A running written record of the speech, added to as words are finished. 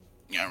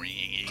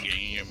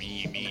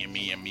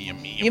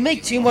You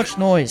make too much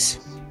noise.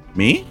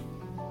 Me?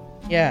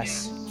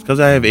 Yes. It's because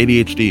I have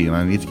ADHD and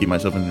I need to keep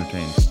myself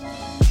entertained.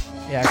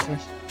 Yeah, actually.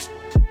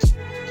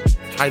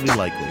 Highly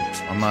likely.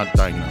 I'm not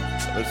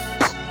diagnosed.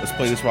 Let's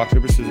play this rock,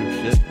 paper,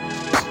 scissors shit.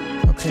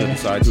 Okay. To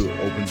decide who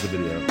opens the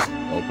video.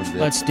 Opens it.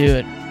 Let's do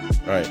it.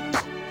 All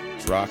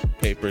right. Rock,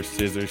 paper,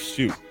 scissors,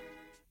 shoot.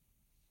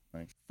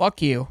 Thanks.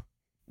 Fuck you.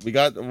 We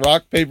got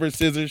rock, paper,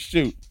 scissors,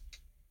 shoot.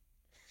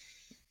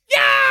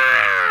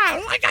 Yeah!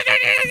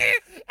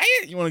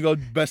 You want to go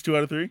best 2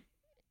 out of 3?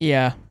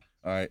 Yeah.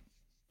 All right.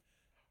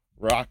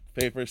 Rock,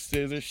 paper,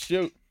 scissors,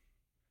 shoot.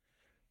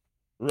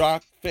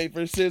 Rock,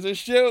 paper, scissors,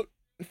 shoot.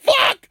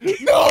 Fuck!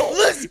 No!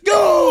 Let's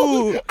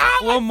go!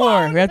 One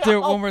more. We have to do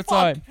it one more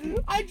Fuck. time.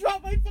 I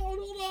dropped my phone.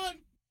 Hold on.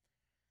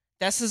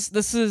 This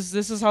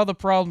is how the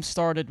problem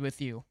started with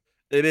you.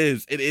 It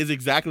is. It is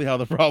exactly how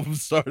the problem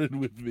started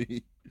with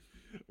me.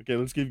 Okay,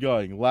 let's keep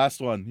going. Last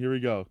one. Here we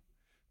go.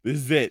 This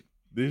is it.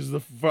 This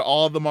is for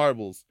all the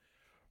marbles.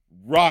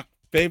 Rock,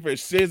 paper,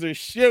 scissors,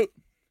 shoot.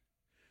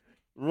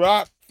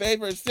 Rock,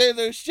 paper,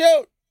 scissors,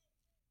 shoot.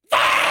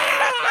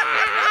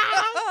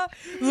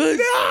 Let's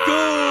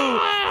go!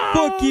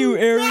 Fuck you,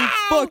 Aaron. No!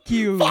 Fuck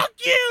you. Fuck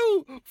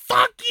you!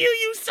 Fuck you,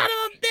 you son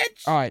of a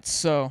bitch! Alright,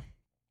 so,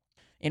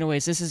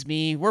 anyways, this is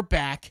me. We're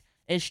back.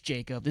 It's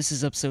Jacob. This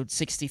is episode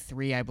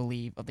 63, I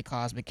believe, of the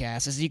Cosmic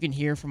Cast. As you can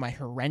hear from my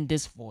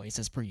horrendous voice,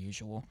 as per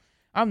usual.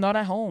 I'm not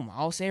at home.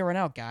 I'll say it right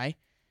now, guy.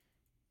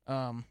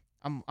 I'm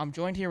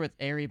joined here with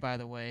Ari, by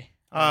the way.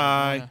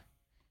 Hi.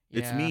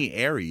 It's yeah.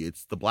 me, Ari.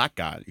 It's the black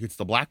guy. It's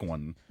the black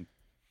one.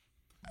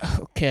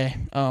 Okay.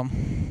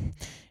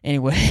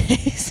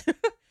 Anyways.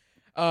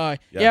 Yeah,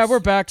 Yes. we're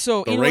back.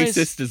 So, The anyways,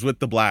 racist is with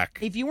the black.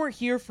 if you weren't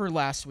here for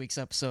last week's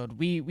episode,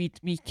 we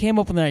came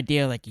up with an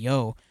idea like,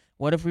 yo,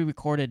 what if we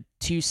recorded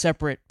 2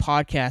 separate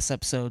podcast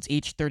episodes,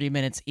 each 30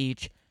 minutes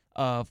each,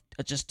 of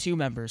just 2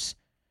 members?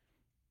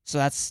 So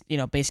that's,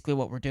 basically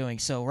what we're doing.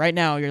 So right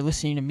now you're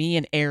listening to me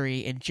and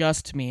Ari, and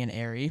just me and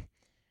Ari,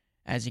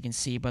 as you can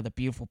see by the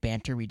beautiful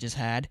banter we just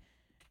had.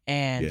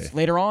 And Yeah.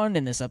 later on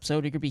in this episode,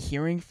 you're going to be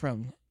hearing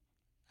from,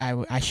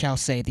 I shall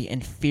say, the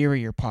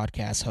inferior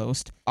podcast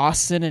host,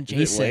 Austin and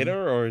Jason. Is it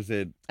later or is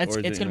it? It's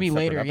in gonna a be separate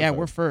later. Yeah, episode?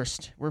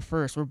 we're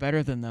first. We're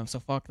better than them, so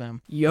fuck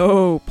them.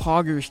 Yo,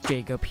 Poggers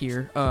Jacob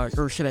here,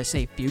 or should I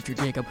say future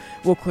Jacob.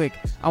 Real quick,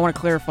 I want to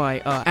clarify.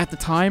 At the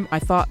time, I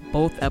thought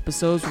both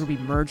episodes would be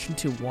merged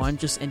into one,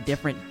 just in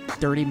different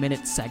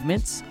 30-minute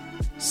segments.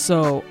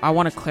 So I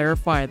want to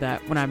clarify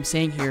that what I'm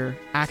saying here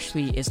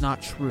actually is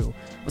not true.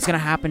 What's gonna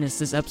happen is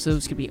this episode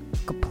is gonna be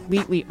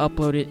completely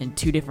uploaded in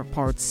 2 different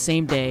parts,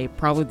 same day,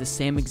 probably the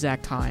same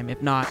exact time.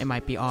 If not, it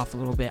might be off a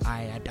little bit.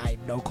 I have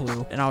no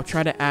clue. And I'll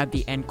try to add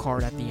the end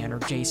card at the end, or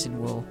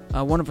Jason will.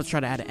 One of us try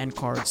to add an end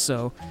card,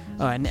 so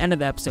at the end of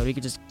the episode, you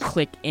can just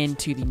click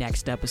into the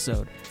next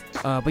episode.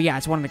 But yeah, I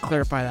just wanted to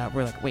clarify that.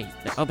 We're like, wait,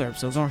 the other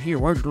episodes aren't here.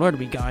 Where's your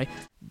me, guy?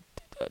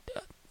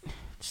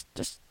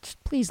 Just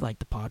please like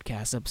the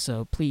podcast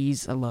episode.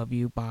 Please, I love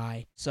you.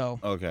 Bye.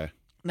 So Okay.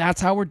 that's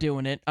how we're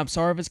doing it. I'm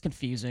sorry if it's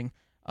confusing.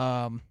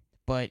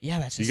 But yeah,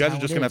 that's You just guys how are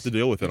just it gonna is. have to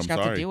deal with it. We I'm just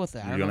have sorry. to deal with it.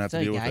 I You're don't know gonna what have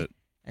to deal with guy. it.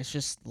 It's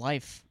just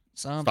life.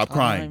 Sometimes. Stop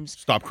crying.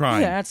 Stop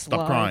crying. Yeah, it's Stop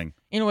live. crying.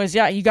 Anyways,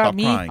 yeah, you got Stop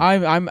me.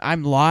 crying.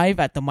 I'm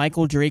live at the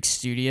Michael Drake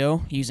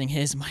studio using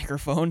his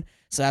microphone.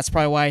 So that's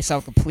probably why I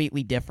sound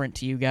completely different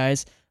to you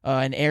guys.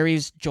 And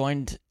Aries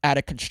joined at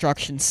a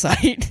construction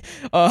site.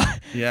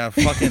 Yeah,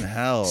 fucking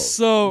hell.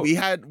 So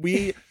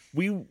we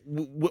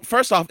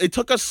first off, it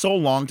took us so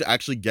long to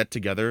actually get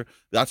together.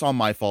 That's all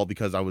my fault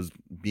because I was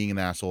being an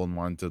asshole and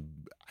wanted to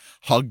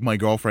hug my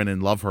girlfriend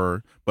and love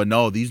her. But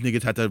no, these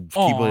niggas had to keep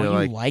it you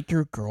like, like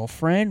your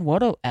girlfriend?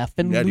 What a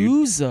effing Yeah, dude.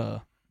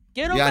 loser.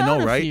 Get him yeah, I out know,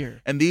 of right?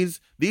 here. And these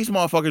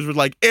motherfuckers were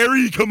like,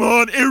 Ari, come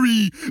on,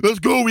 Ari, let's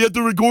go. We have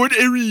to record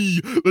Ari.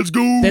 Let's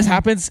go. This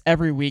happens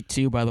every week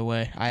too, by the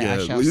way. I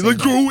shall say let's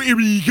that. go,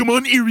 Ari. Come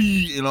on, Ari.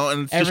 You know,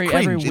 and it's Every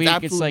just cringe. week, it's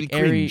absolutely like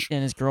Ari cringe.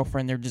 and his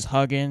girlfriend. They're just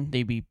hugging.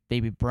 They be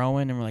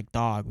broing, and we're like,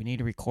 dog, we need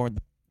to record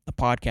the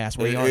podcast.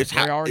 Where are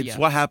you? It's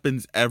what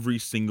happens every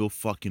single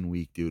fucking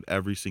week, dude.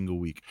 Every single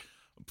week.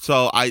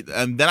 So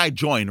then I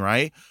join,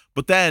 right?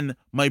 But then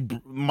my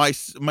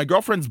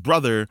girlfriend's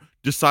brother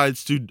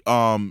decides to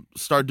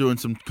start doing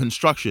some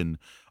construction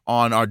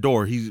on our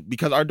door.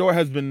 Because our door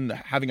has been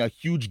having a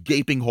huge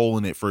gaping hole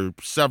in it for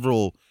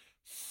several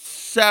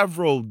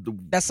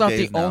That's not the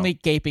days now. only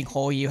gaping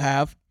hole you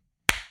have.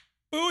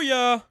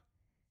 Booyah!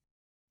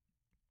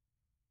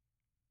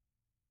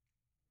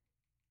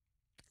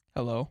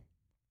 Hello?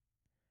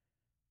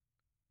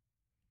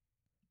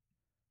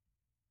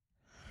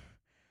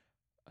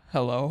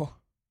 Hello?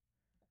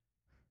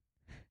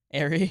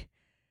 Ari?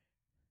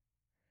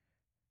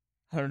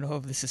 I don't know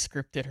if this is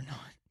scripted or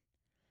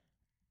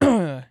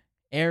not.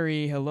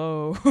 Ari,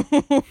 hello?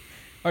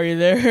 Are you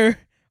there?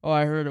 Oh,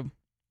 I heard him.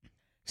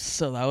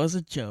 So that was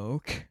a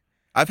joke.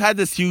 I've had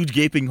this huge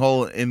gaping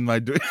hole in my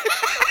door.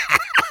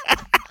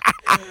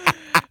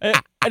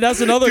 And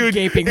that's another Dude,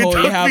 gaping it hole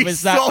you took have me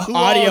is that so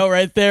audio long.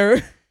 right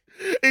there.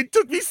 It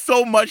took me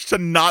so much to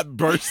not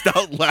burst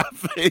out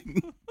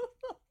laughing.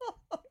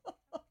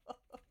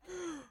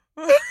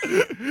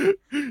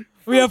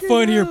 have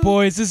fun here,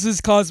 boys. This is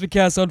Cosmic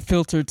Cast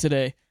Unfiltered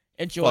today.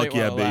 Enjoy Fuck it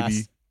yeah, while it lasts.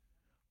 baby.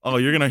 Oh,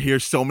 you're gonna hear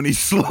so many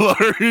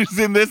slurs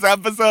in this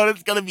episode.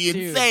 It's gonna be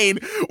Dude. insane.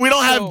 We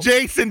don't have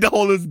Jason to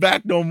hold us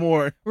back no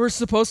more. We're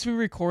supposed to be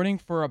recording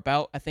for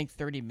about, I think,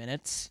 30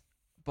 minutes,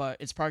 but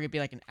it's probably gonna be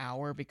like an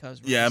hour because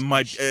we're Yeah, just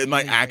it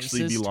might extremely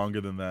actually be racist.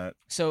 longer than that.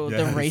 So the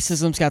Yes.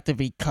 racism's got to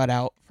be cut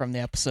out from the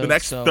episode. The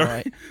next so,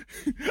 30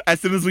 as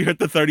soon as we hit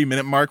the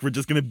 30-minute mark, we're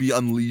just gonna be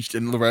unleashed,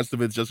 and the rest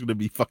of it's just gonna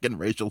be fucking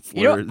racial slurs.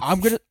 you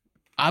know,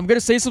 I'm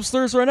gonna say some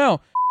slurs right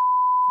now.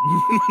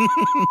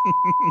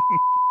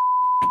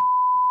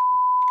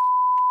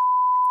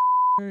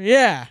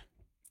 Yeah,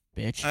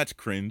 bitch. That's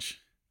cringe.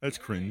 That's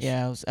cringe.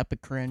 Yeah, it was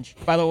epic cringe.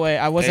 By the way,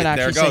 I wasn't Hey,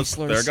 actually saying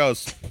slurs. There it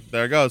goes.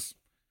 There it goes.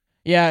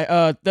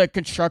 Yeah, the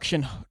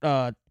construction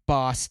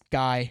boss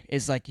guy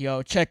is like,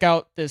 yo, check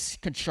out this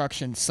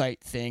construction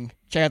site thing.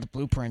 Check out the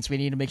blueprints. We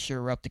need to make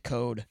sure we're up to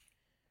code.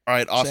 All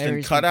right, Austin,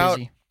 Aries cut been out.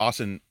 busy.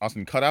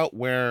 Austin, cut out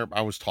where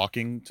I was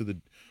talking to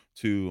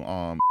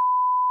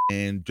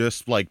and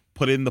just like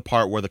put in the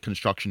part where the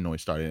construction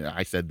noise started.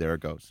 I said, there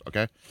it goes.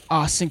 Okay.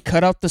 Austin,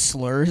 cut out the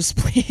slurs,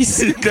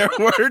 please. There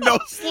were no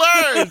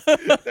slurs.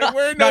 There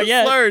were no Not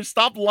yet. slurs.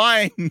 Stop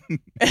lying.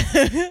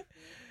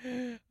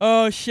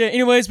 Oh shit.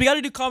 Anyways, we got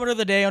to do comment of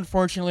the day.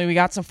 Unfortunately, we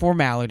got some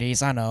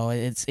formalities. I know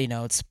it's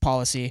it's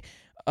policy.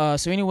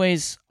 So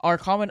anyways, our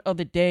comment of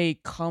the day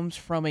comes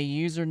from a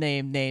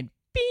username named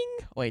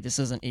Bing. Wait, this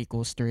isn't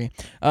equals 3.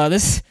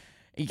 This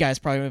you guys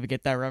probably don't even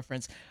get that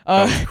reference.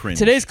 That was cringe.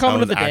 Today's comment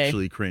That of the was day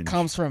actually cringe.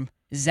 comes from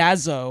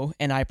Zazo,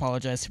 and I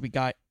apologize if we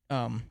got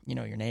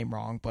your name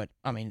wrong, but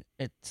I mean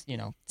it's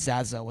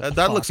Zazo. What the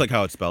That fuck? looks like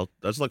how it's spelled.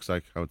 That looks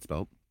like how it's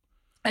spelled.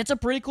 It's a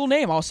pretty cool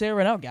name. I'll say it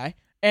right now, guy.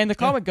 And the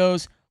comment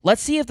goes,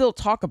 let's see if they'll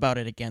talk about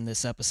it again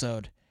this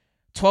episode.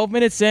 12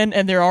 minutes in,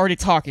 and they're already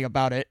talking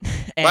about it.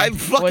 And I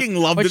fucking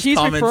love what this she's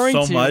comment referring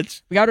so to-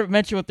 much. We got to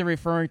mention what they're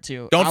referring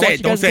to. Don't I say want it,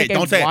 you don't guys to say it, take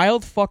don't a say it.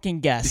 wild fucking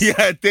guess.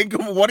 Yeah,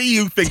 what do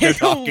you think they're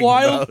Take a talking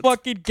wild about?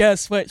 fucking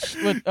guess what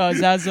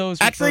Zazo is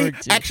referring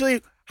to.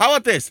 Actually, how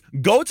about this?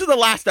 Go to the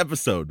last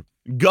episode.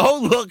 Go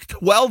look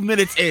 12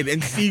 minutes in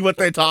and see what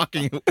they're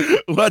talking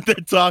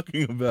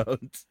about.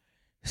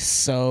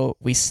 So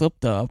we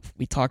slipped up.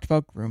 We talked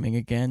about grooming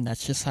again.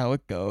 That's just how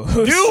it goes.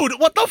 Dude,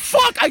 what the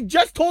fuck? I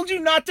just told you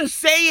not to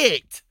say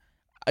it.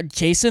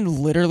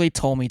 Jason literally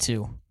told me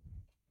to.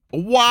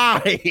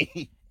 Why?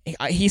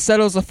 He said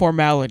it was a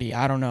formality.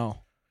 I don't know.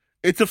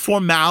 It's a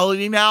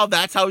formality now.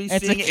 That's how he's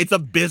It's seeing a- it. It's a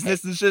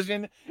business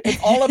decision.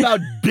 It's all about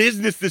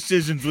business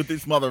decisions with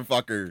this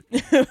motherfucker.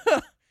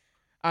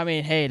 I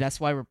mean, hey, that's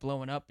why we're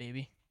blowing up,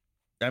 baby.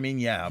 I mean,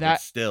 yeah, but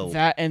That still.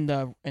 that and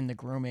the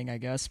grooming, I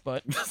guess.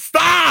 But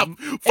Stop!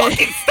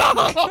 Fucking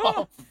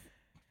stop!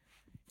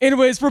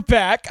 anyways, we're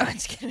back. I'm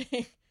just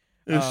kidding.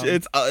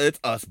 It's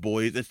us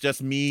boys. It's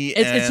just me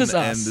It's just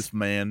and us. this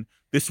man.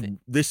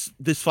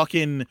 This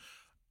fucking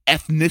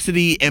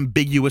ethnicity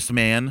ambiguous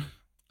man.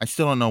 I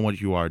still don't know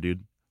what you are,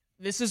 dude.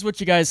 This is what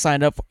you guys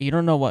signed up for. You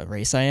don't know what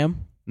race I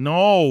am?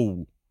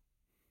 No.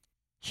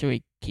 Should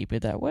we keep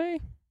it that way?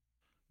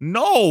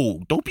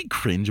 No. Don't be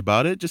cringe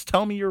about it. Just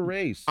tell me your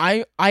race.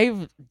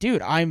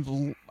 Dude,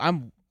 I'm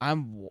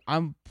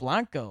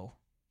Blanco.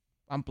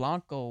 I'm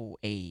Blanco.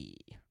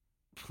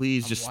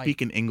 Please I'm just white.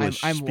 speak in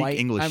English. I'm speak white.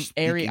 English. I'm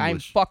Speak Ari. I'm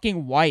English.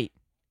 fucking white.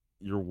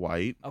 You're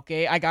white.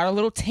 Okay, I got a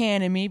little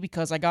tan in me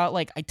because I got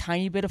like a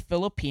tiny bit of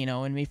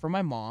Filipino in me from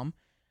my mom,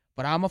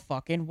 but I'm a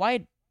fucking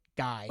white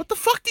guy. What the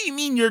fuck do you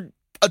mean you're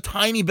a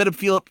tiny bit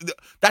of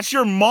That's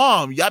your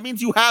mom. That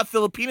means you have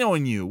Filipino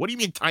in you. What do you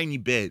mean tiny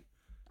bit?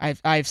 I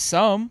have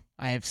some.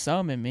 I have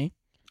some in me.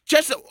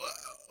 Just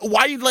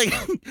why you like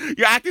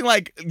you're acting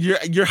like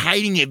you're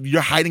hiding it.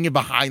 You're hiding it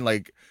behind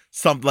like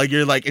some like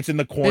you're like it's in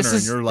the corner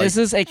and you're like this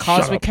is a "Shut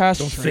Cosmic up, Cast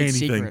don't say trade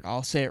anything." secret.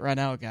 I'll say it right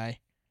now, guy.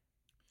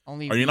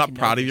 Only Are you we not can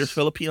proud know of your this.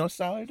 Filipino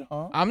side,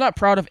 huh? I'm not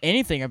proud of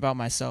anything about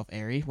myself,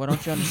 Ari. What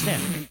don't you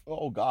understand?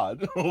 Oh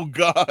God. Oh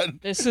God.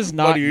 This is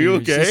not Buddy, are you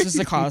news. okay? This is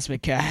the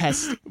Cosmic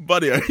Cast.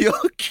 Buddy, are you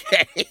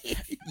okay? You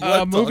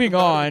wanna Moving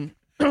talk on.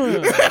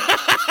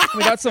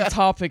 We got some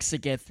topics to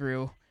get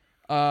through.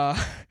 Do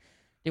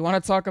you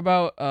want to talk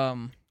about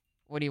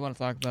what do you want to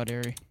talk about,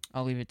 Ari?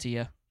 I'll leave it to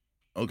you.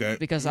 Okay.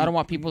 Because I don't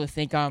want people to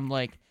think I'm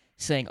like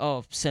saying,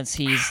 "Oh, since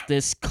he's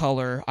this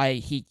color,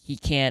 he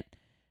can't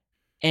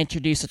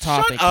introduce a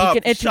topic." Shut up, he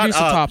can introduce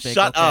shut a up, topic.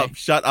 Shut okay? up.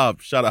 Shut up.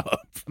 Shut up.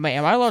 Am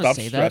I allowed Stop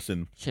to say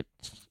stressing. that? Shit,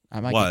 I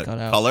might What? get cut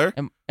out. Color?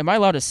 Am I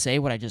allowed to say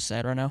what I just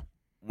said right now?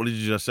 What did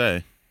you just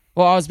say?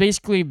 Well, I was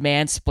basically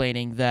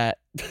mansplaining that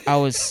I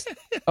was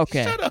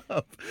okay. Shut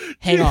up.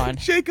 Hang on.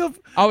 Jacob.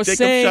 I was Jacob,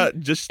 saying,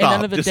 just at the stop.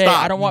 end of the just day,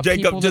 stop. I don't want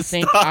Jacob, people to just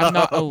think stop. I'm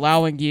not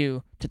allowing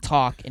you to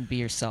talk and be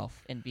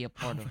yourself and be a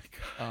part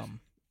Oh of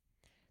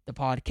the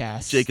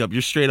podcast. Jacob,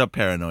 you're straight up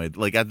paranoid.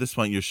 Like at this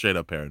point, you're straight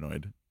up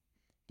paranoid.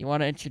 You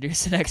want to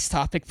introduce the next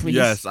topic, please?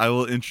 Yes, I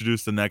will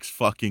introduce the next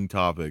fucking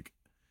topic.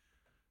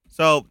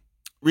 So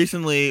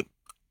recently,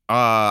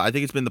 I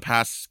think it's been the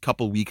past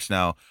couple weeks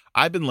now.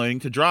 I've been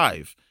learning to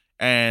drive,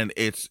 and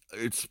it's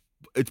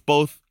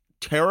both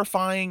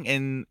terrifying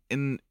and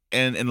in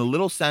a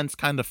little sense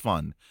kind of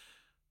fun.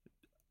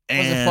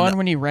 Was it fun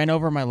when you ran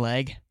over my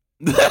leg?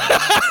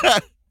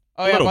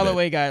 Oh yeah, by the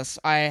way, guys,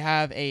 I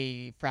have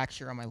a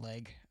fracture on my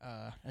leg.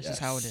 That's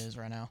just how it is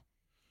right now.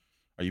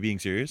 Are you being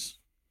serious?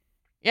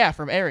 Yeah,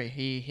 from Ari.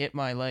 He hit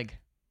my leg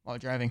while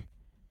driving.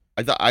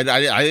 I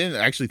didn't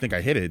actually think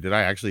I hit it. Did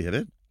I actually hit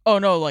it? Oh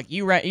no, like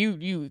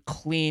you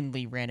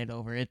cleanly ran it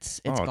over. It's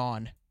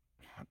gone.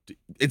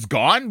 It's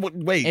gone?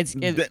 Wait.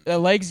 The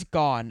leg's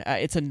gone.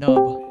 It's a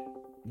nub.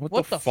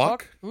 What the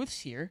fuck? Who's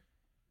here?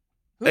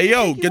 Hey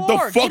yo, get the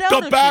fuck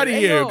up out of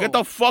here! Get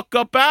the fuck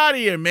up out of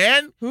here,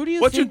 man! Who do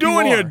you what think you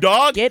doing here,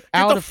 dog? Get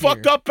out the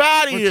fuck up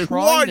out of here! Who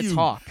are you?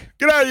 Talk.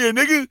 Get out of here,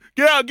 nigga!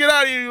 Get out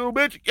of here, you little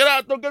bitch! Get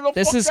out! Get the fuck out of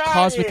here! This is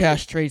Cosmic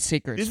Cash Trade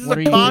Secrets. This is what a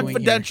are you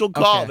confidential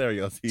doing here? call. Okay. There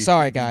you go.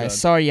 Sorry, guys.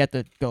 Sorry you had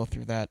to go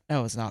through that. That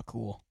was not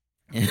cool.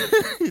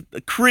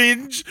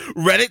 Cringe.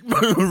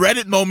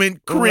 Reddit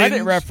moment. Cringe.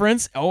 Reddit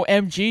reference.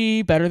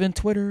 OMG. Better than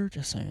Twitter.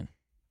 Just saying.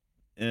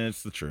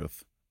 It's the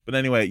truth. But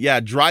anyway,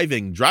 yeah,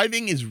 driving.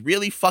 Driving is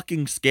really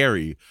fucking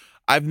scary.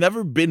 I've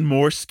never been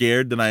more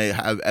scared than I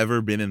have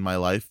ever been in my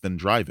life than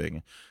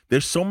driving.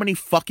 There's so many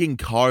fucking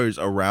cars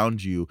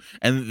around you,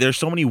 and there's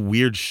so many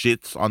weird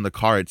shits on the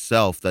car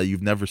itself that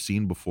you've never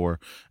seen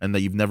before and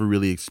that you've never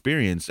really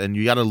experienced, and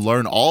you got to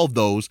learn all of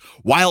those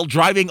while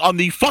driving on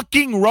the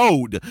fucking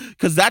road,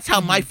 because that's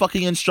how my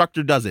fucking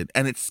instructor does it,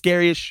 and it's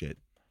scary as shit.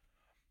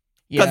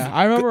 Yeah,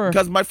 I remember.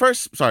 Because my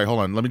first, sorry,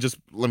 hold on, let me just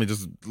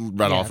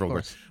run off real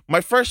quick.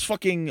 My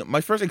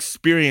first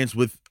experience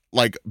with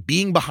like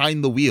being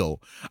behind the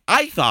wheel,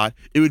 I thought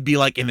it would be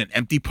like in an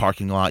empty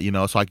parking lot, you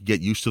know, so I could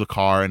get used to the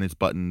car and its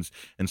buttons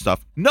and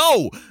stuff.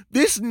 No,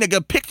 this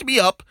nigga picked me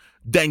up,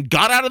 then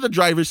got out of the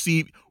driver's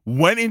seat,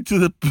 went into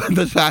the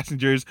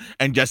passengers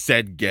and just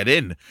said, get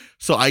in.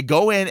 So I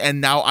go in and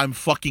now I'm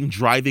fucking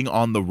driving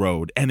on the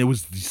road, and it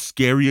was the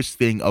scariest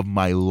thing of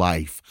my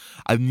life.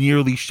 I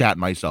nearly shat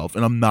myself,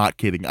 and I'm not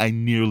kidding. I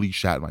nearly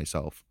shat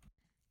myself.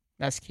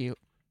 That's cute.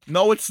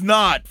 No, it's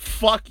not.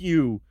 Fuck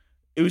you.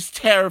 It was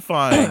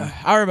terrifying.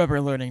 I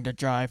remember learning to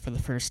drive for the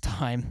first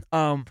time.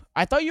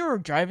 I thought you were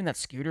driving that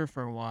scooter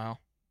for a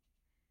while.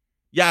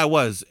 Yeah, I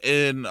was.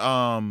 And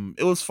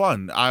it was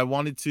fun. I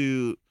wanted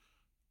to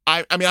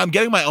I mean, I'm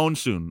getting my own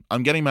soon.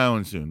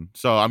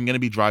 So I'm going to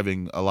be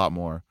driving a lot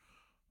more.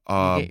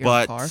 Get your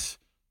own car?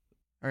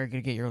 Or are you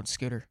going to get your own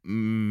scooter?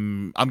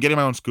 I'm getting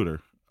my own scooter.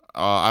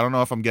 I don't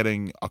know if I'm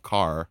getting a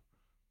car.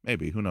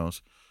 Maybe, who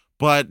knows?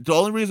 But the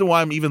only reason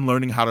why I'm even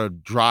learning how to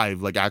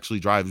drive, like actually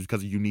drive, is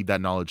because you need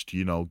that knowledge to,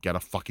 you know, get a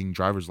fucking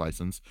driver's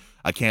license.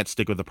 I can't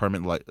stick with a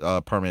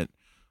permit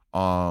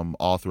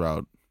all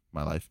throughout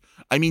my life.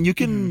 I mean, you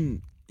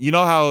can, you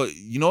know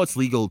it's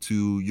legal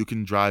to, you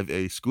can drive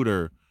a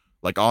scooter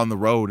like on the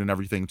road and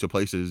everything to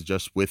places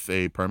just with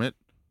a permit.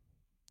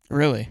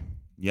 Really?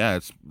 Yeah,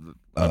 it's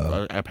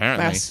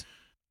apparently.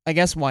 I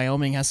guess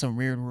Wyoming has some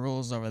weird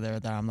rules over there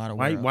that I'm not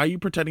aware of. Why are you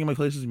pretending my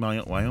place is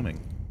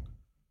Wyoming?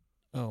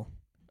 Oh.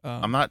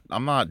 I'm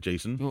not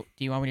Jason. Do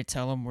you want me to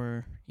tell them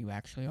where you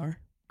actually are?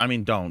 I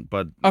mean, don't,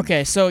 but...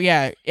 Okay, so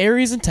yeah,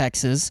 Aries in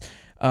Texas,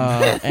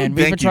 and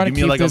we've been trying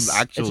to keep this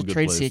as a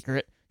trade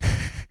secret.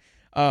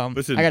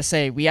 Listen, I gotta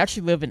say, we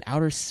actually live in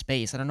outer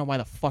space. I don't know why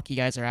the fuck you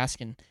guys are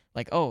asking.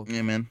 Like, oh,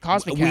 yeah, man.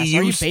 Cosmic Cast,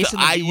 are you based in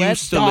the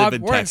U.S.? Used to live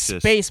in We're Texas. in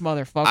space,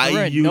 motherfucker.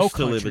 We're in no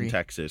country. I used to live in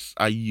Texas.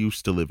 I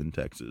used to live in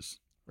Texas.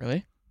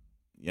 Really?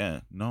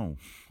 Yeah, no.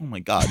 Oh my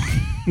god.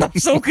 I'm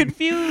so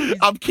confused.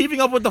 I'm keeping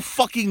up with the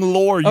fucking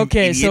lore, you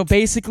Okay, idiot. so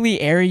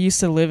basically, Ari used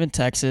to live in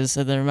Texas,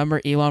 and then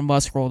remember Elon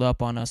Musk rolled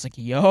up on us like,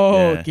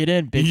 yo, get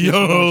in, bitch, we're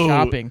going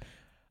shopping.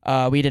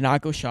 We did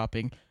not go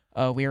shopping.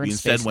 We were in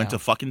space instead went to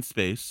fucking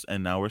space,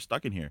 and now we're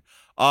stuck in here.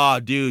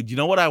 Dude, you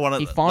know what I want to...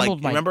 He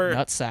fondled my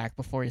nutsack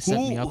before he set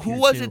me up Who here,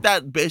 was too. it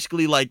that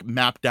basically, like,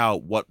 mapped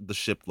out what the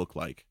ship looked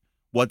like?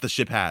 What the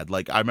ship had?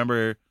 Like, I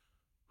remember...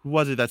 Who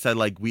was it that said,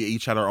 like, we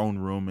each had our own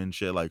room and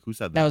shit? Like, who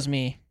said that? That was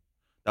me.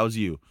 That was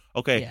you.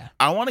 Okay. Yeah.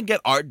 I want to get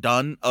art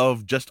done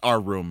of just our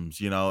rooms,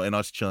 you know, and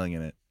us chilling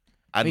in it.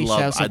 I'd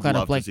love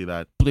to see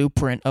that.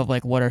 Blueprint of,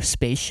 like, what our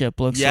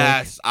spaceship looks like.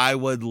 Yes, I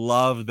would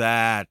love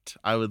that.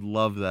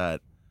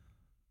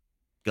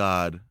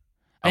 God.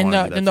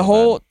 And the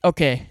whole...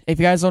 Okay, if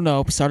you guys don't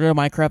know, started a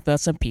Minecraft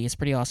SMP. It's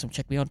pretty awesome.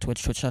 Check me on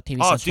Twitch, twitch.tv.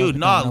 Oh, dude,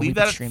 nah, leave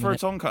that for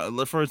its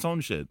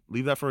own shit.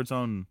 Leave that for its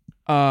own...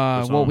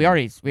 Well, we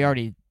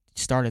already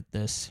started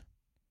this.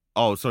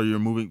 Oh, so we're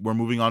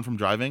moving on from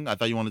driving? I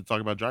thought you wanted to talk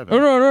about driving.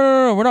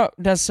 No. We're not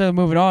necessarily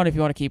moving on if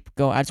you want to keep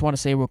going. I just want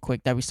to say real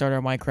quick that we started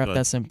our Minecraft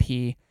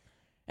SMP.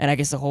 And I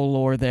guess the whole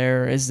lore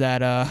there is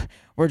that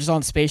we're just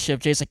on the spaceship.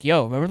 Jay's like,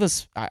 yo, remember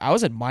this? I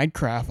was in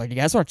Minecraft. Like, you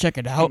guys want to check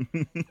it out?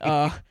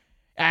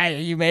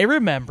 You may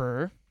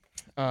remember.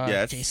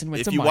 Jason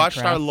went to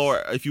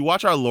Minecraft. If you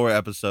watch our lore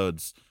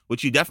episodes,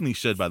 which you definitely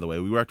should, by the way,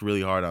 we worked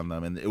really hard on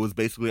them, and it was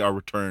basically our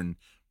return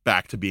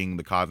back to being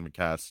the Cosmic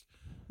Cast.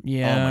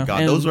 Yeah. Oh my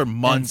god, those were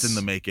months in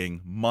the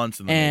making.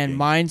 And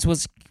mine's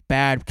was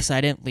bad because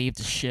I didn't leave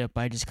the ship.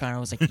 I just kind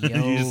of was like, yo.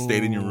 You just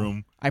stayed in your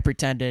room. I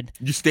pretended.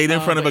 You stayed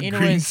in front of a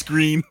green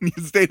screen.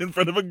 You stayed in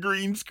front of a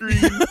green screen.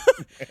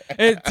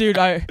 Dude,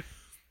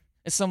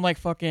 It's some like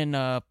fucking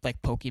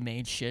like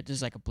Pokemon shit.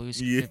 Just like a blue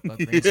Yeah. screen,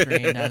 green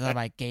screen. That's on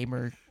my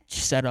gamer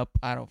setup.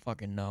 I don't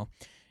fucking know.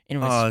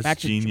 Anyways, Oh, it's back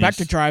to genius.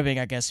 driving.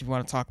 I guess if you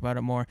want to talk about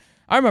it more.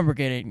 I remember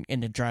getting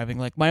into driving.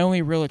 Like my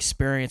only real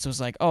experience was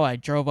like, oh, I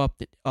drove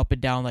up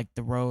and down like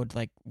the road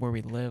like where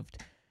we lived,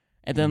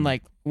 and then Mhm.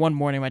 like one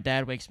morning my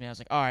dad wakes me. I was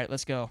like, all right,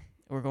 let's go.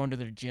 We're going to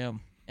the gym,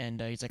 and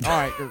he's like, all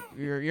right,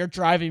 you're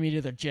driving me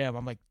to the gym.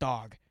 I'm like,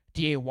 dog,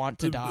 do you want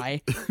to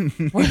die?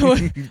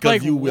 Because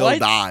Like, you will what?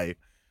 die.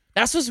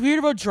 That's what's weird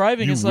about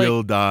driving. You It's like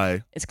will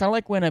die. it's kind of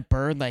like when a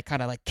bird like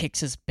kind of like kicks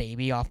his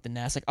baby off the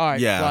nest. Like, all right,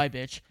 Yeah. fly,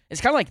 bitch. It's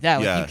kind of like that.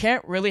 Like Yeah. you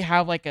can't really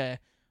have like a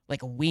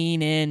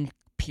wean in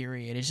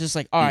period. It's just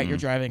like, all right, you're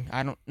Mm-mm. driving.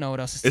 I don't know what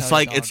else to tell It's your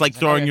like dog. it's like He's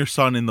throwing okay. your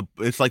son in the.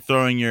 It's like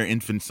throwing your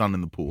infant son in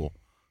the pool.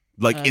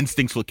 Like Uh,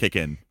 instincts will kick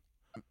in.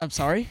 I'm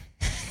sorry.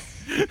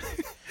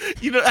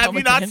 You know, have Come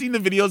you not again? seen the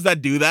videos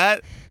that do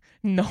that?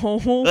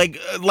 No.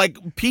 Like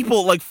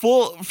people, like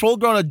full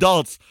grown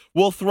adults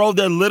will throw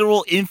their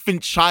literal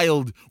infant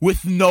child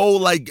with no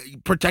like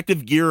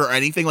protective gear or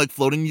anything, like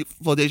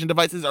flotation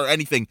devices or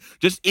anything,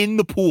 just in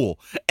the pool,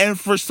 and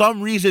for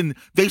some reason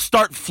they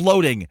start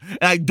floating,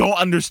 and I don't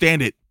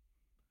understand it.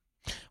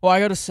 Well, I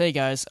gotta say,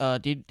 guys.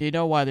 Do you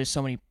know why there's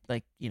so many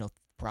like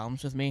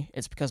problems with me?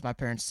 It's because my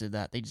parents did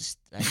that. They just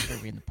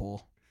threw me in the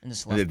pool and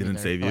just left They me didn't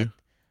there. save Like, you.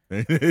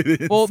 They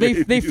didn't well, they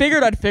save they you.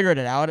 figured I'd figured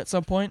it out at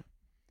some point.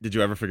 Did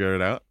you ever figure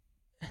it out?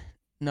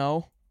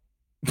 No.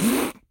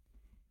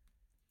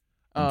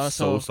 I'm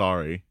so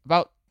sorry.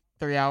 about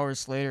 3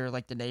 hours later,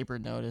 like the neighbor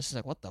noticed. He's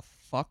like, "What the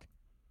fuck?"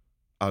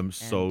 I'm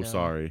so And,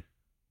 sorry.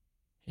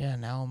 Yeah,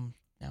 now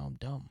I'm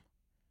dumb.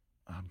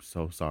 I'm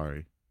so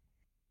sorry.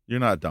 You're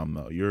not dumb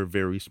though. You're a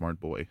very smart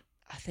boy.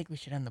 I think we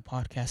should end the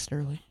podcast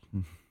early.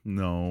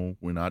 No,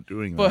 we're not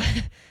doing But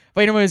that.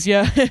 but anyways,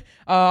 yeah.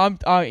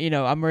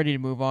 I'm ready to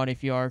move on.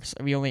 If you are, 'cause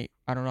I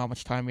don't know how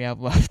much time we have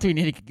left. We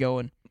need to get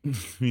going.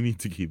 We need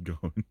to keep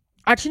going.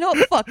 Actually, no,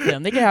 fuck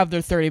them. They can have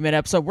their 30-minute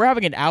episode. We're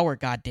having an hour.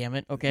 God damn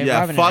it. Okay, we're Yeah,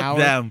 having fuck an hour.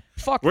 them.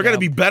 Fuck. We're gonna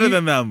be them. better You-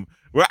 than them.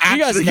 We're you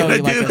guys actually know gonna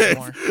you like do us this.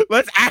 more.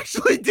 Let's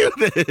actually do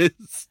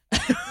this.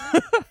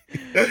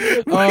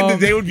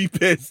 They would be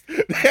pissed.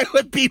 They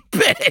would be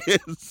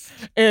pissed.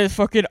 And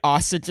fucking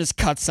Austin just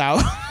cuts out.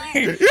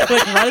 Like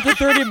right at the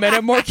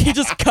 30-minute mark, he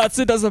just cuts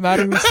it. Doesn't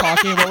matter who's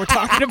talking, what we're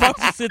talking about.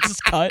 It's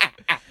just cut.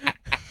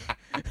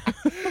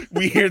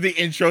 We hear the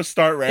intro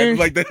start random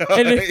like the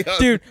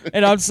Dude,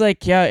 and I'm just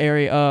like, yeah,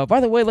 Ari. By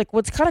the way, like,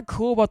 what's kind of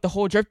cool about the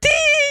whole drive? Ding!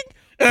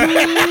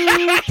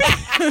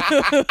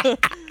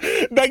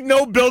 like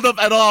no build up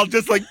at all,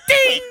 just like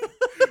ding.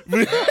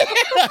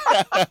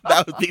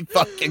 That would be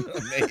fucking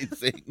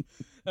amazing.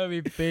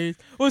 That'd be base.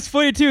 What's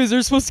funny too is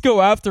they're supposed to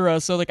go after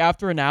us. So like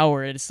after an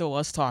hour, and it's still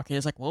us talking.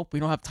 It's like, well, we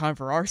don't have time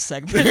for our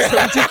segment. So we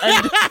just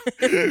end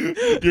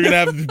it. You're gonna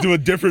have to do a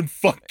different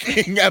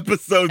fucking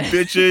episode,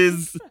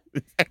 bitches.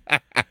 I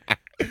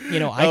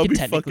That'll could be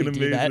technically fucking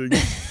do that.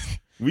 amazing.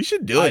 We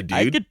should do it,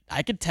 dude.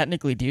 I could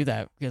technically do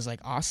that because like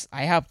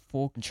I have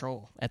full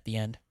control at the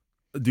end.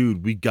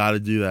 Dude, we gotta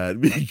do that.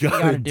 We We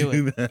gotta, gotta do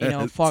it.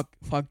 that.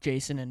 Fuck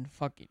Jason and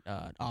fuck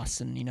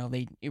Austin.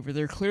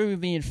 They're clearly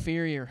the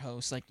inferior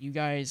hosts. Like you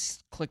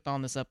guys clicked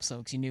on this episode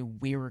because you knew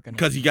we were gonna.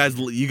 Because be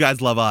you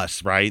guys love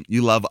us, right?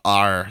 You love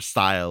our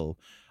style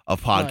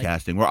of Right.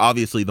 podcasting. We're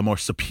obviously the more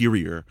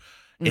superior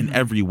in Mhm.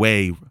 every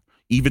way.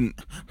 Even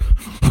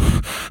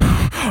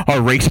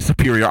our race is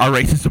superior. Our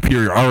race is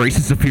superior. Our race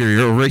is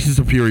superior. Our race is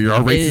superior.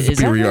 Our race is Is that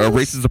superior. what it Our is?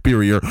 race is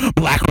superior.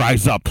 Black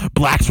rise up.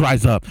 Blacks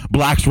rise up.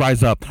 Blacks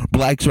rise up.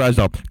 Blacks rise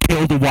up.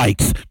 Kill the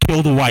whites.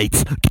 Kill the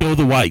whites. Kill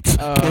the whites.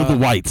 Kill the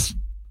whites.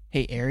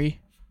 Hey,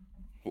 Ari.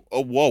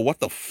 Oh, whoa! What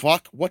the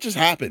fuck? What just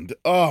happened?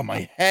 Oh,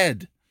 my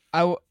head.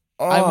 I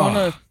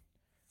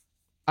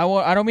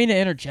don't mean to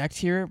interject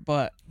here,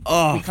 but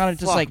Oh, we kind of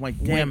just fuck, like my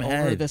went damn over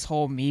head. this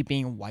whole me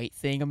being white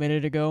thing a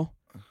minute ago.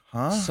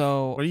 Huh?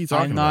 So What are you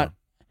talking I'm not. about?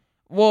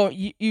 Well,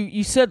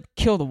 you said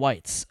kill the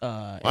whites.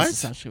 What? Is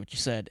essentially what you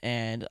said.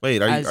 And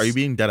Wait, as- are you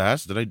being dead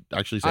ass? Did I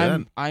actually say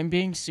that? I'm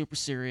being super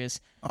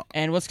serious. Oh,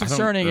 And what's I don't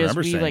concerning is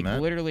remember we saying like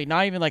that. literally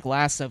not even like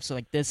last episode,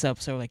 like this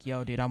episode, like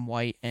yo, dude, I'm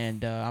white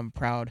and I'm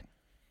proud.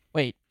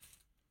 Wait,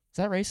 is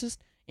that racist?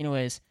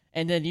 Anyways,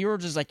 and then you were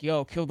just like,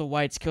 yo, kill the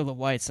whites, kill the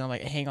whites. And I'm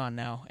like, hang on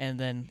now. And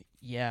then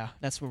yeah,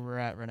 that's where we're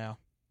at right now.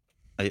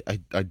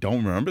 I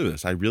don't remember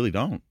this. I really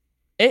don't.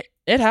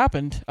 It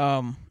happened.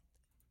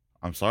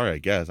 I'm sorry. I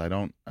guess I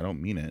don't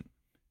mean it.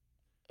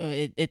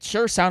 It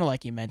sure sounded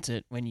like you meant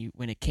it when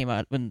it came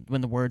out when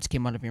the words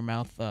came out of your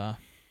mouth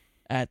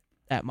at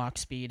Mach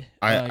speed. You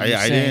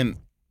I saying-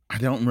 I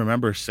don't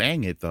remember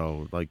saying it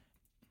though. Like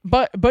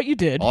But you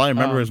did. all I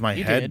remember is my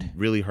you head did.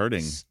 really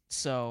hurting.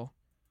 So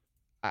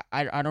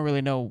I don't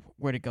really know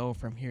where to go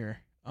from here.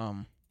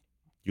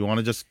 You want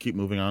to just keep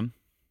moving on?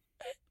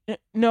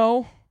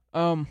 No.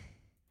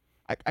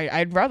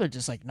 I'd rather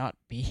just like not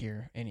be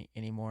here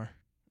anymore.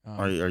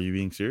 Are you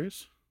being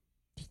serious?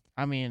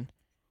 I mean,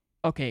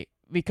 okay,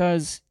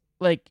 because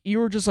like you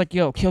were just like,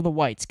 yo, kill the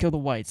whites,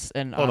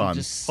 and Hold I'm on.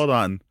 just Hold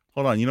on.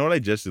 Hold on. You know what I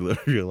just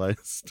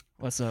realized?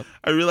 What's up?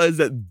 I realized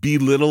that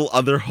belittle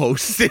other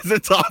hosts is a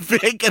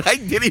topic, and I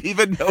didn't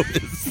even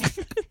notice.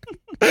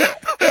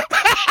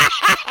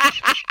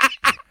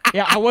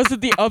 Yeah, I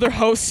wasn't the other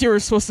host you were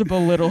supposed to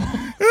belittle.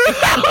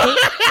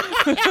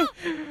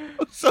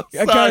 So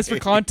sorry. Guys, for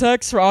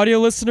context, for audio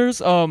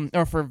listeners,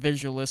 or for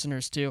visual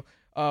listeners too,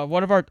 I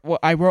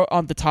wrote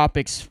on the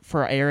topics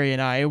for Ari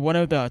and I. One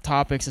of the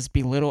topics is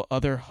belittle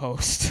other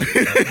hosts.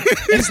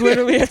 It's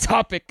literally a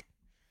topic.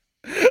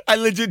 I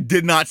legit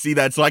did not see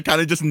that, so I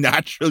kind of just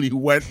naturally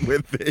went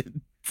with it.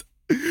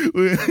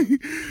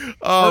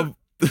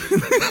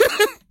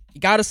 You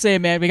gotta say,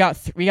 man, we got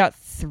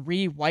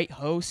 3 white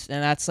hosts,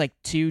 and that's like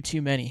too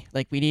many.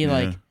 Like we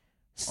need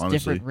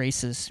different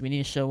races. We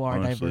need to show our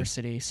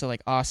diversity. So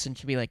like Austin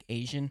should be like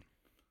Asian.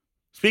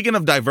 Speaking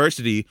of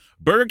diversity,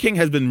 Burger King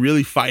has been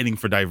really fighting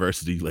for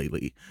diversity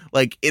lately,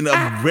 like in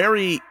a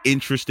very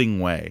interesting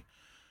way.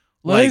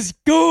 Let's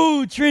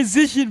go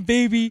transition,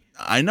 baby.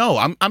 I know.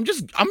 I'm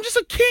just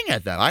a king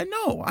at that. I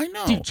know.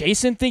 Dude,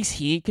 Jason thinks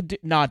he could do.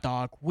 Nah,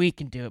 dog. We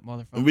can do it,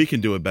 motherfucker. We can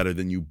do it better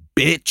than you,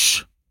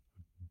 bitch.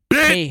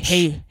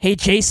 Hey,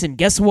 Jason.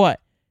 Guess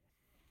what?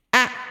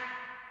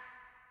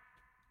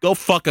 Go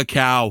fuck a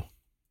cow.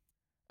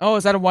 Oh,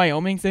 is that a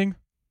Wyoming thing?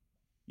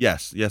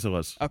 Yes, it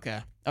was.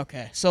 Okay.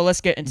 So let's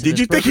get into. Did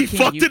you think he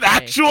fucked an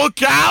actual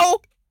cow?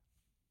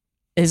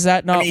 Is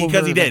that not what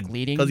we're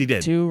leading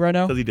to right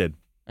now? Because he did.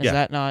 Is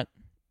that not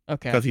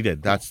okay? Because he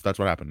did. That's what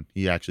happened.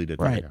 He actually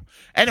did. Right.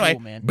 Anyway,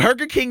 cool, man.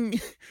 Burger King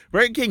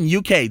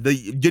UK,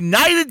 the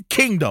United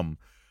Kingdom,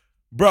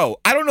 bro.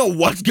 I don't know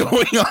what's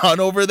going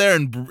on over there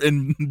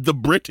in the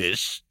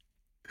British,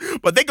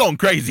 but they going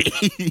crazy.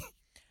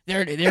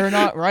 They're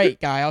not right,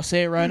 guy. I'll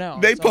say it right now.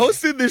 They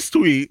posted this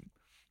tweet.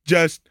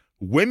 Just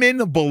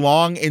women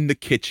belong in the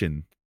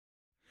kitchen.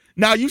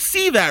 Now you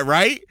see that,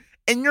 right?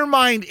 And your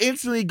mind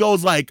instantly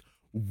goes like,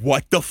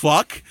 what the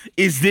fuck?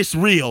 Is this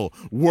real?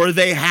 Were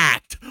they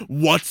hacked?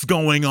 What's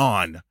going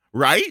on?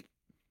 Right?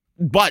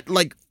 But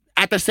like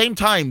at the same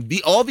time,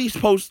 all these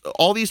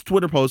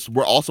Twitter posts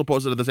were also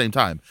posted at the same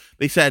time.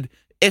 They said,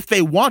 if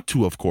they want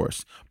to, of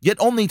course. Yet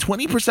only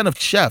 20% of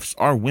chefs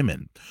are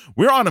women.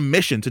 We're on a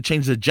mission to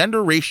change the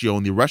gender ratio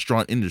in the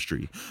restaurant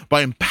industry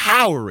by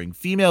empowering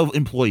female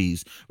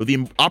employees with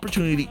the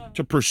opportunity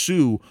to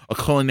pursue a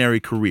culinary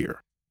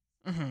career.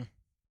 Mm-hmm.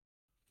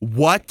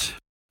 What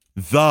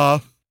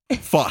the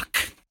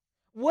fuck?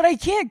 What I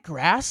can't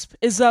grasp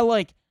is that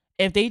like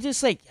if they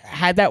just like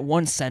had that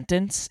one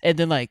sentence and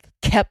then like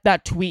kept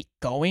that tweet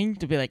going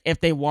to be like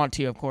if they want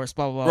to, of course,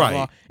 blah blah blah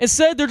blah.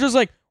 Instead, they're just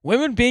like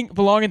women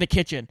belong in the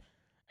kitchen,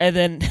 and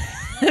then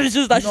that's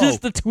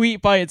just the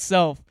tweet by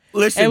itself.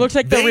 Listen, and it looks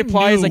like the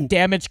reply is like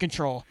damage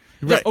control.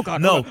 Right. Like, oh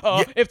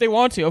god, if they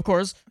want to, of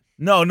course.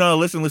 No,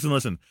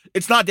 listen.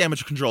 It's not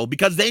damage control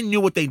because they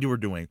knew what they were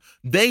doing.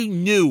 They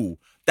knew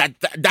that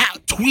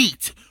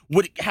tweet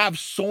would have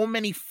so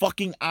many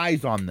fucking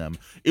eyes on them.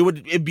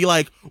 It'd be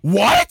like,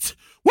 what?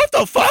 What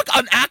the fuck?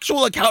 An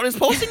actual account is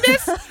posting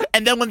this?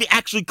 And then when they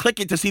actually click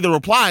it to see the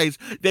replies,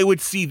 they would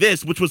see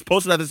this, which was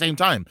posted at the same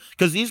time.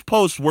 Because these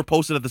posts were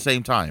posted at the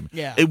same time.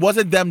 Yeah. It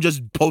wasn't them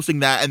just posting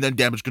that and then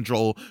damage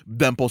control,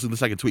 them posting the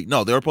second tweet.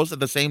 No, they were posted at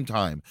the same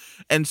time.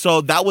 And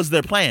so that was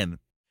their plan.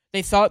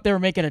 They thought they were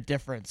making a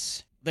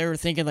difference. They were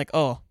thinking like,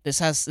 oh,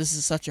 this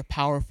is such a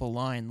powerful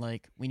line.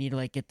 Like, we need to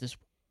like get this,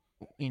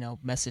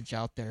 message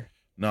out there.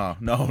 No.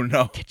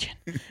 Kitchen.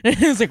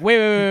 It's like,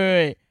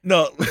 wait.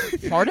 No.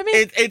 Pardon me?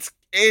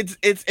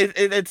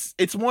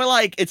 It's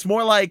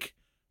more like,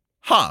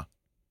 huh?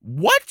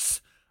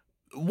 What's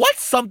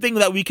something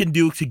that we can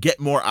do to get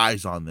more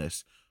eyes on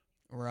this?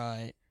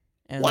 Right.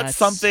 And what's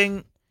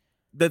something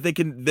that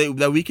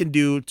we can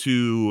do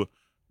to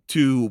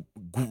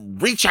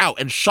reach out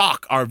and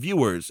shock our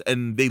viewers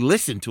and they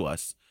listen to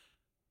us?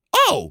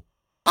 Oh,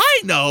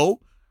 I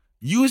know.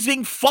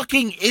 Using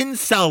fucking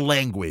incel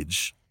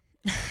language.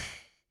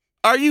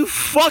 Are you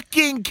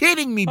fucking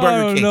kidding me,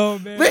 Burger King? Know,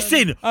 man.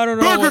 Listen, I don't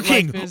know Burger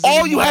King,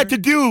 all you had to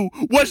do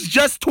was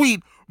just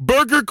tweet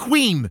Burger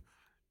Queen.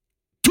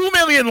 2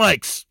 million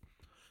likes.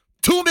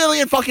 2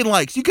 million fucking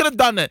likes. You could have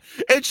done it.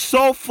 It's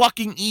so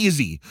fucking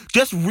easy.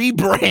 Just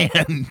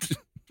rebrand.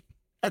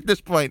 At this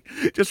point,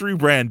 just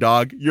rebrand,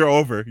 dog. You're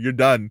over. You're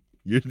done.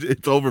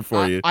 It's over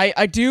for you.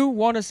 I do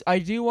want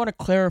to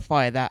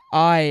clarify that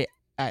I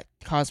at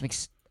Cosmic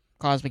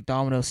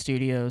Domino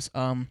Studios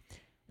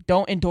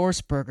don't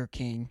endorse Burger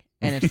King,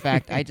 and in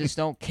fact, I just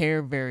don't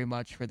care very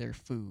much for their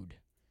food.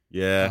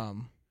 Yeah.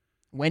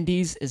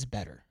 Wendy's is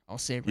better. I'll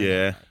say it right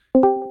Yeah. now.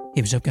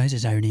 Hey, what's up, guys?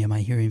 It's Irony. Am I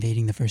here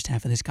invading the first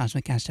half of this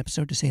Cosmic Cast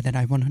episode to say that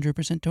I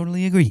 100%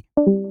 totally agree?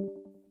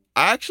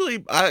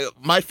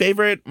 My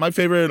favorite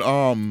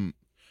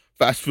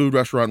fast food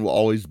restaurant will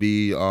always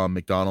be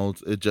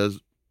McDonald's.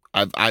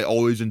 I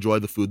always enjoy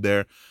the food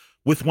there.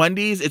 With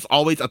Wendy's, it's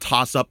always a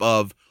toss up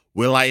of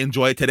will I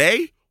enjoy it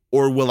today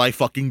or will I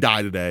fucking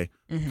die today?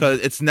 Because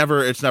it's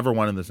never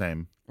one and the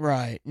same.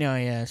 Right. No,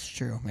 yeah, it's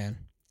true, man.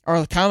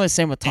 Or kind of the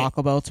same with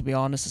Taco Bell, to be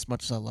honest, as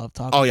much as I love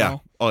Taco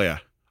Bell. Oh, yeah.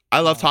 I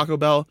love Taco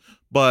Bell,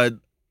 but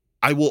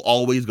I will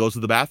always go to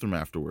the bathroom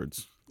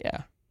afterwards.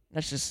 Yeah.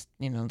 That's just,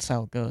 that's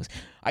how it goes.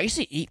 I used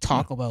to eat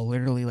Taco Bell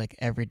literally like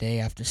every day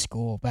after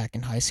school back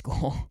in high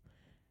school.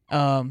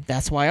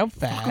 That's why I'm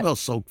fat. Taco Bell's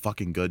so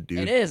fucking good, dude.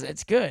 It is.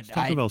 It's good.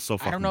 Taco Bell's so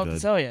fucking I don't know good. what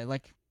to tell you.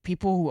 Like,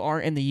 people who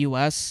aren't in the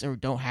U.S. or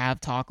don't have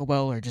Taco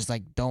Bell or just,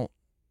 like, don't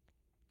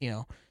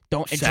enjoy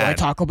Sad.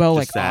 Taco Bell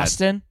Just like sad.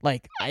 Austin.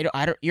 Like, I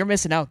don't, you're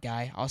missing out,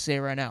 guy. I'll say it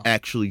right now.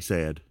 Actually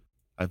sad.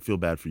 I feel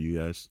bad for you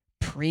guys.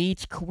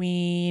 Preach,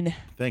 queen.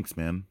 Thanks,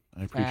 man.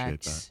 I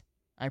appreciate that. Facts.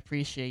 I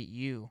appreciate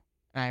you.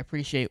 And I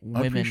appreciate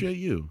women. I appreciate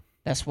you.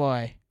 That's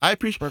why. I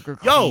appreciate. Burger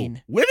Yo,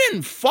 Queen.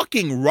 women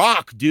fucking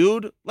rock,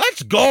 dude.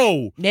 Let's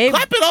go. Name-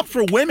 Clap it up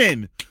for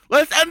women.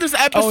 Let's end this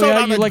episode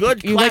on you a like,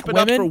 good you clap like it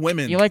women? up for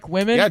women. You like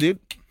women? Yeah, dude.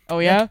 Oh,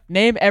 yeah?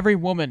 Name every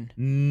woman.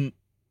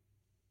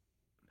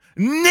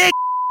 Nick.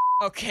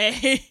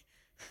 Okay.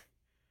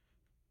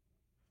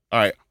 All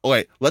right.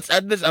 Wait. Let's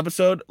end this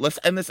episode. Let's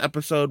end this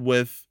episode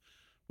with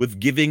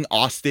giving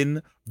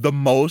Austin the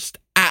most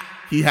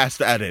he has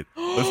to edit.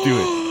 Let's do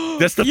it.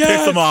 Just to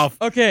piss him off.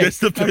 Okay. Just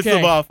to piss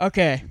him off.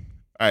 Okay.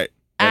 All right.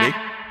 Ready?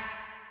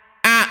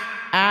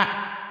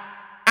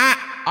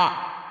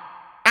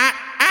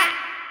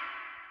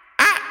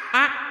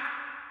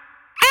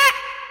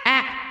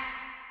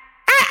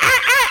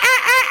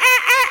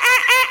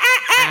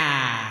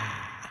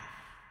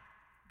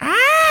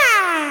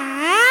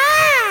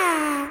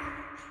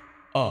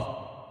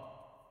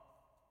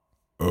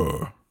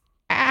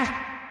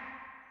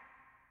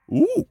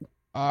 Ooh.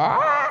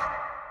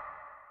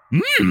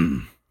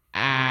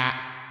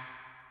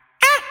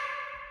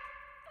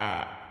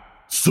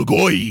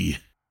 Sugoi.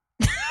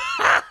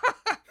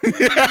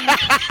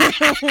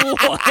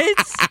 What?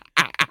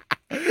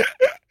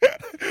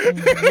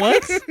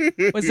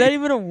 What? Was that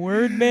even a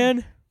word,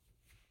 man?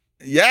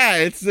 Yeah,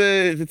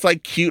 it's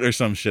like cute or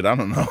some shit. I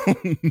don't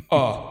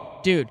know.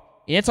 Dude,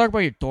 you didn't talk about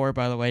your door,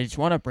 by the way. Did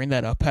you want to bring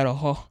that up at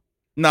all?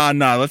 Nah.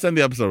 Let's end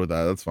the episode with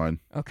that. That's fine.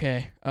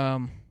 Okay.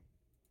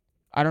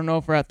 I don't know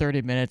if we're at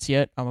 30 minutes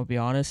yet. I'm gonna be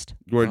honest.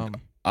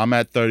 I'm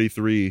at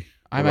 33. What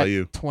I'm about at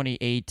you?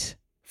 28.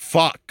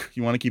 Fuck.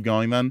 You want to keep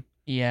going then?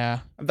 Yeah.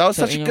 That was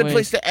So such a good anyways-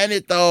 place to end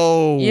it,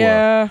 though.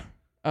 Yeah.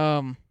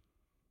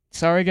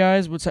 Sorry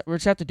guys. We'll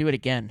just have to do it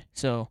again.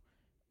 So,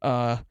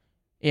 yeah.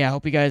 I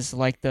hope you guys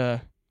like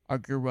the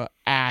Agura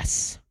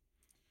ass.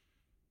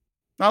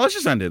 No, let's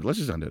just end it.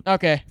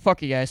 Okay.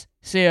 Fuck you guys.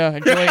 See ya.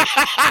 Enjoy.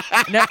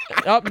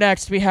 Up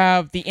next, we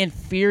have the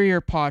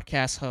inferior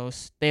podcast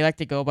host. They like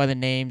to go by the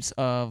names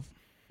of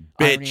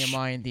Irony Bitch. of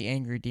Mine, the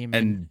Angry Demon,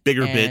 And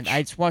bigger and bitch.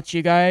 I just want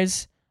you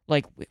guys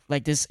like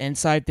this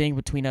inside thing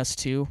between us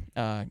two.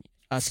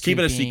 Us Keep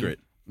two it a being secret.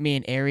 Me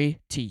and Ari,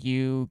 to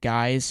you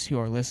guys who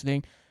are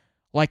listening,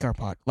 like our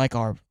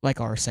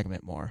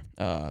segment more.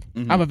 Mhm.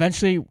 I'm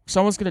eventually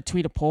someone's gonna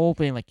tweet a poll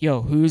being like,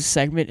 "Yo, whose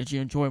segment did you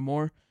enjoy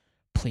more?"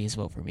 Please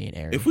vote for me and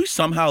Ari. If we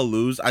somehow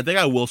lose, I think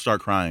I will start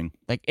crying.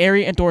 Like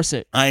Ari, endorse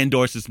it. I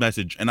endorse this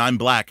message, and I'm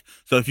black.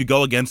 So if you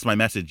go against my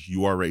message,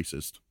 you are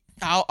racist.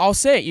 I'll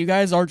say it. You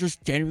guys are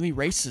just genuinely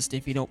racist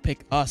if you don't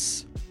pick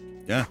us.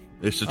 Yeah,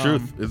 it's the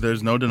truth.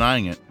 There's no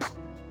denying it.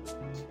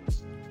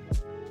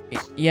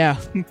 Yeah.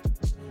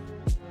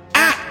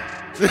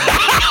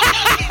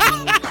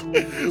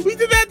 We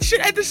did that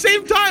shit at the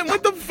same time.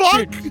 What the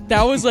fuck? Dude,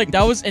 that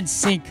was in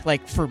sync,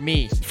 like for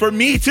me, For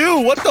me too.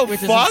 What the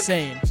which is fuck?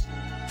 insane.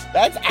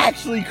 That's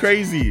actually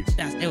crazy.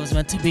 It was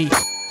meant to be.